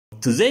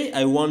Today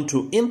I want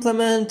to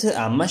implement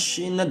a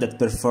machine that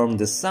performs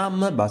the sum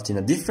but in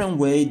a different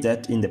way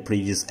than in the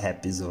previous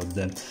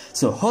episode.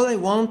 So all I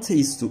want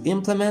is to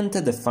implement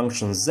the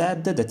function z,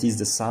 that is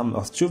the sum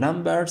of two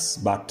numbers,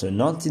 but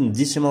not in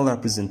decimal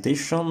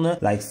representation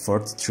like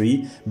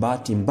 43,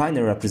 but in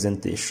binary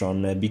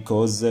representation,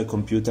 because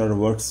computer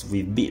works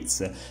with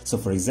bits. So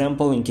for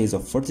example, in case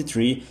of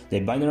 43,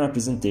 the binary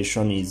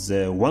representation is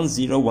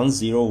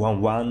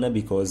 101011,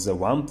 because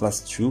 1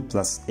 plus 2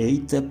 plus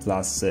 8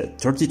 plus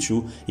 32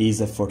 is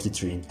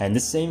 43. And the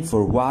same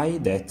for y,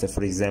 that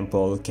for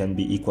example can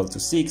be equal to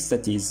 6,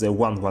 that is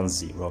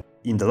 110.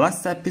 In the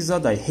last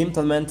episode I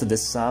implemented the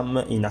sum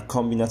in a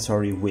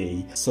combinatory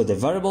way, so the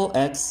variable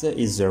x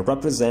is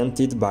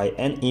represented by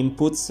n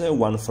inputs,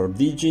 one for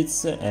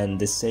digits and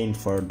the same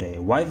for the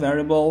y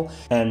variable,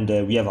 and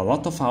we have a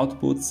lot of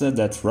outputs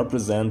that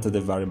represent the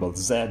variable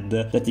z,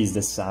 that is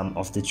the sum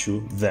of the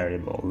two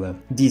variables.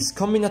 This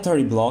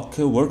combinatory block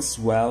works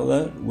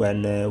well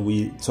when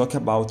we talk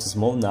about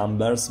small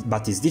numbers,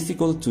 but it's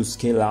difficult to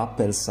scale up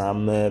and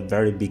sum a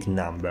very big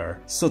number.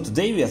 So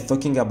today we are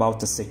talking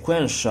about a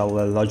sequential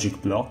logic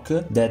block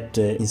that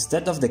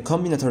instead of the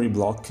combinatory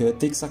block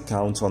takes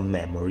account on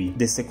memory.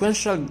 The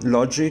sequential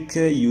logic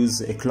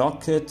uses a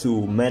clock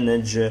to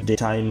manage the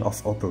time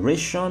of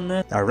operation,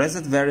 a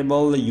reset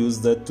variable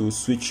used to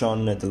switch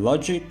on the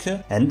logic,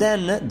 and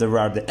then there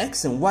are the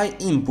x and y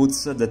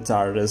inputs that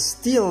are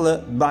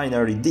still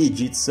binary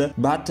digits,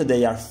 but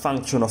they are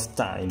function of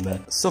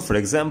time. So for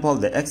example,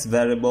 the x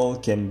variable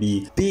can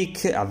be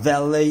peak, a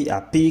valley,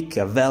 a peak,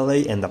 a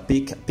valley, and a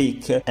peak,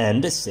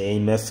 and the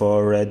same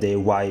for the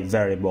y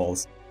variable.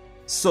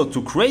 So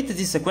to create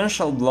this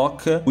sequential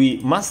block, we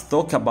must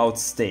talk about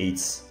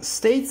states.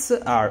 States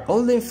are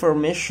all the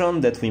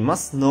information that we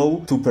must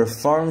know to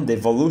perform the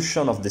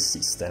evolution of the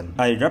system.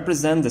 I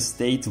represent the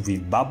state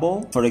with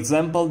bubble. For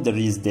example, there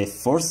is the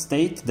fourth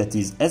state, that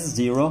is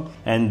S0,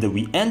 and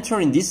we enter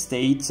in this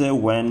state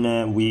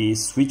when we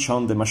switch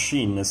on the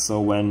machine,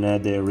 so when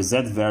the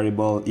reset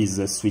variable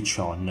is switched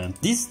on.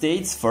 These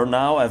states for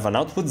now have an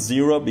output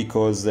 0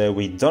 because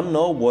we don't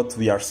know what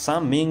we are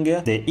summing.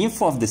 The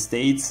info of the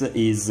states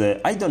is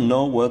I don't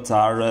know what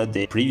are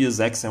the previous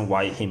x and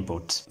y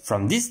input.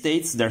 From these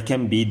states there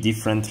can be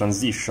different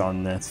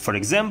transitions. For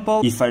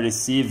example, if I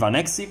receive an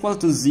x equal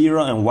to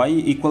 0 and y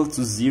equal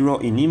to 0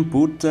 in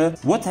input,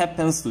 what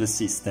happens to the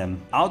system?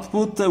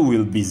 Output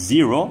will be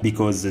 0,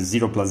 because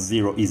 0 plus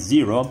 0 is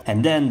 0,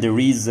 and then there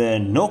is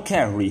no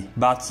carry.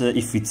 But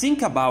if we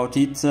think about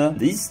it,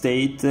 this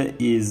state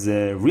is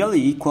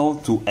really equal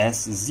to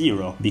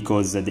S0,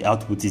 because the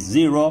output is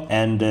 0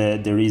 and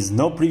there is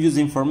no previous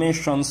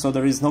information, so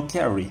there is no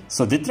carry.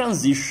 So the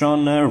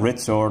transition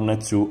return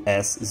to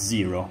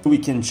S0. We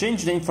can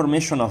change the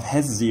information of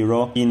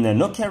S0 in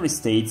no carry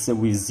states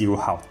with 0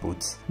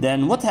 output.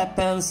 Then what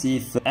happens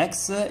if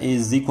x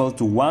is equal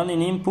to 1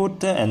 in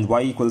input and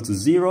y equal to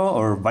 0,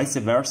 or vice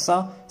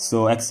versa?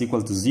 So x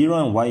equal to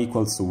 0 and y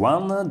equals to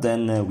 1,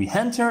 then we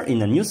enter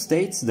in a new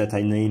state that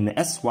I name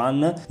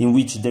S1, in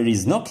which there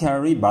is no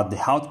carry, but the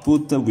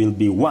output will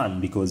be 1,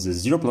 because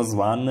 0 plus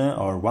 1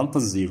 or 1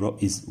 plus 0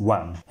 is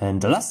 1.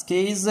 And the last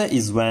case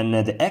is when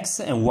the x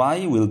and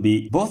y will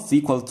be both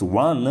equal to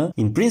 1.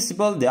 In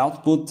principle, the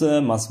output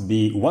must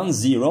be 1,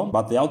 0,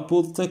 but the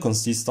output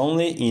consists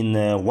only in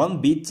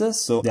 1 bit,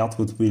 so the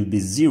output will be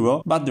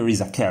 0, but there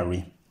is a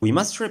carry. We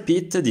must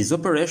repeat this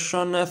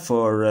operation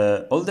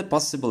for all the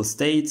possible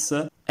states,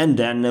 and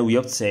then we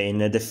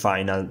obtain the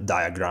final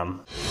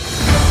diagram.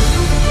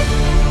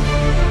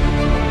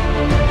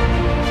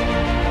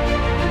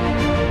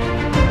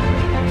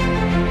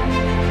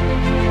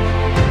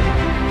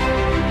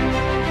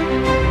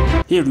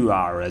 Here you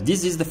are.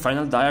 This is the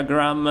final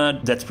diagram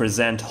that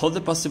presents all the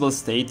possible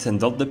states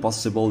and all the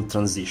possible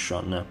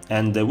transition.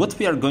 And what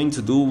we are going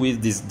to do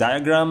with this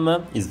diagram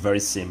is very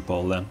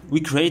simple. We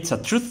create a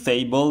truth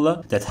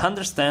table that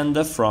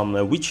understands from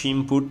which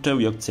input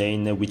we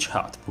obtain which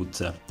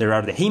output. There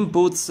are the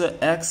inputs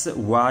x,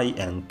 y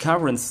and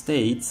current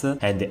states,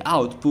 and the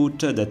output,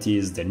 that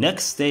is the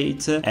next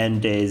state,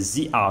 and the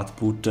z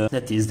output,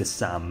 that is the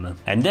sum.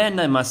 And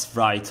then I must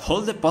write all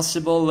the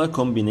possible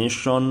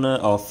combination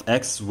of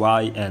x,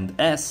 y and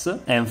s,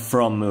 and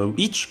from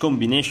each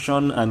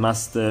combination I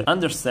must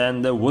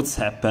understand what's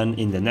happened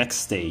in the next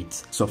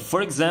state. So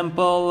for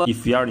example,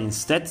 if we are in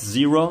state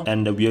 0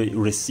 and we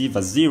receive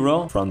a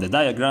 0 from the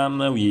diagram,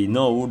 we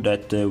know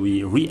that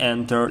we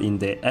re-enter in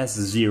the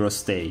S0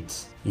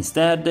 state.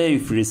 Instead,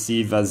 if we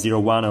receive a 0,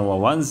 1 and a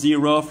 1,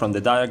 0 from the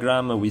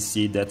diagram, we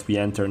see that we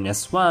enter in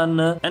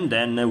S1, and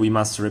then we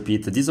must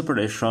repeat this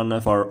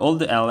operation for all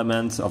the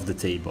elements of the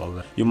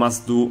table. You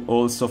must do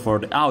also for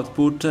the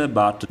output,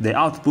 but the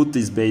output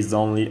is based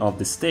only on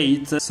the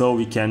state, so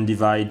we can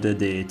divide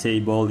the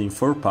table in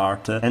 4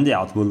 parts, and the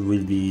output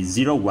will be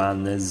 0,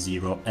 1,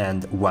 0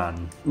 and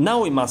 1.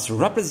 Now we must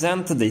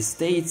represent the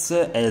states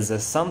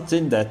as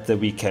something that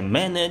we can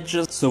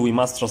manage, so we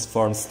must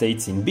transform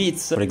states in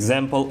bits, for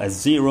example as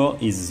 0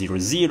 S0 is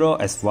 00,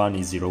 S1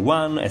 is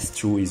 01,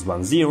 S2 is 10,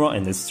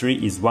 and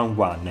S3 is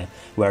 11,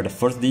 where the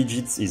first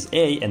digit is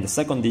A and the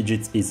second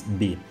digit is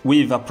B.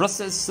 With a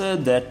process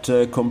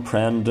that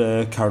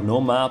comprehends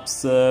Carnot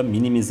maps,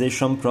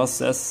 minimization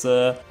process,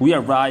 we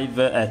arrive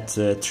at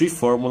 3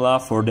 formula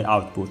for the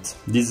output.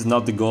 This is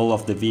not the goal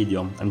of the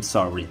video, I'm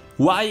sorry.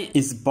 Why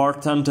is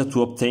important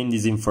to obtain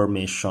this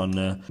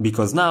information?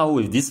 Because now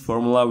with this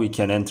formula we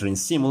can enter in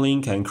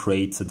Simulink and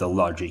create the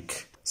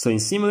logic. So in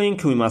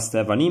Simulink we must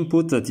have an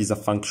input that is a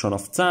function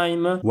of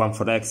time, one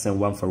for x and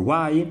one for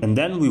y, and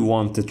then we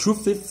want a true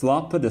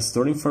flip-flop that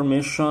store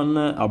information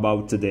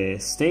about the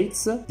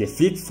states. The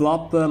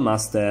flip-flop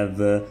must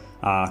have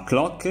a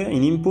clock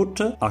in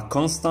input, a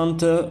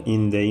constant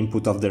in the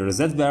input of the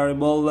reset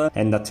variable,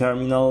 and a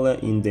terminal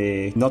in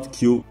the not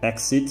q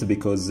exit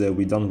because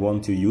we don't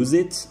want to use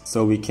it.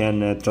 So we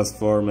can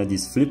transform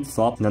this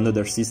flip-flop in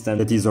another system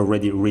that is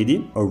already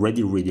ready.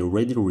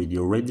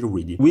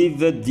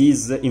 With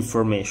this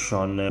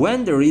information,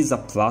 when there is a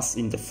plus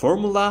in the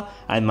formula,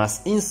 I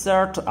must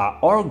insert a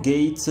OR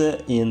gate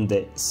in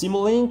the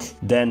Simulink.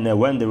 Then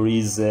when there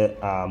is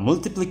a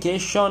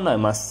multiplication, I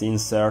must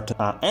insert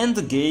an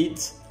AND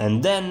gate.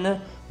 And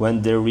then,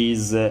 when there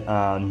is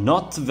a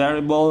not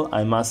variable,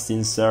 I must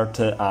insert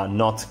a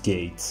not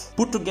gate.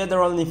 Put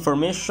together all the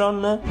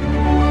information.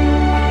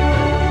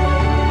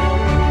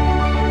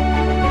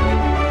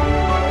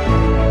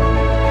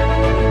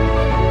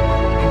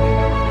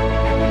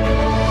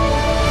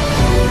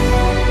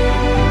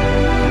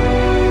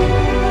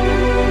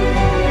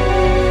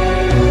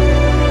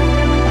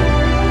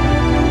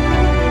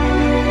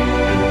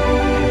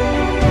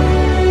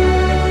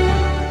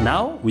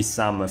 We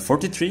sum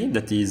 43,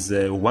 that is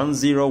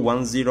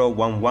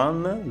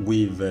 101011,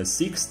 with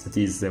 6, that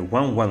is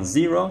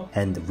 110,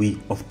 and we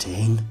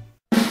obtain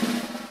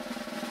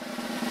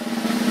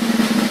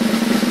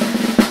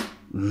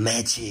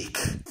magic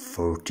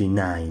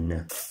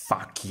 49.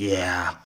 Fuck yeah!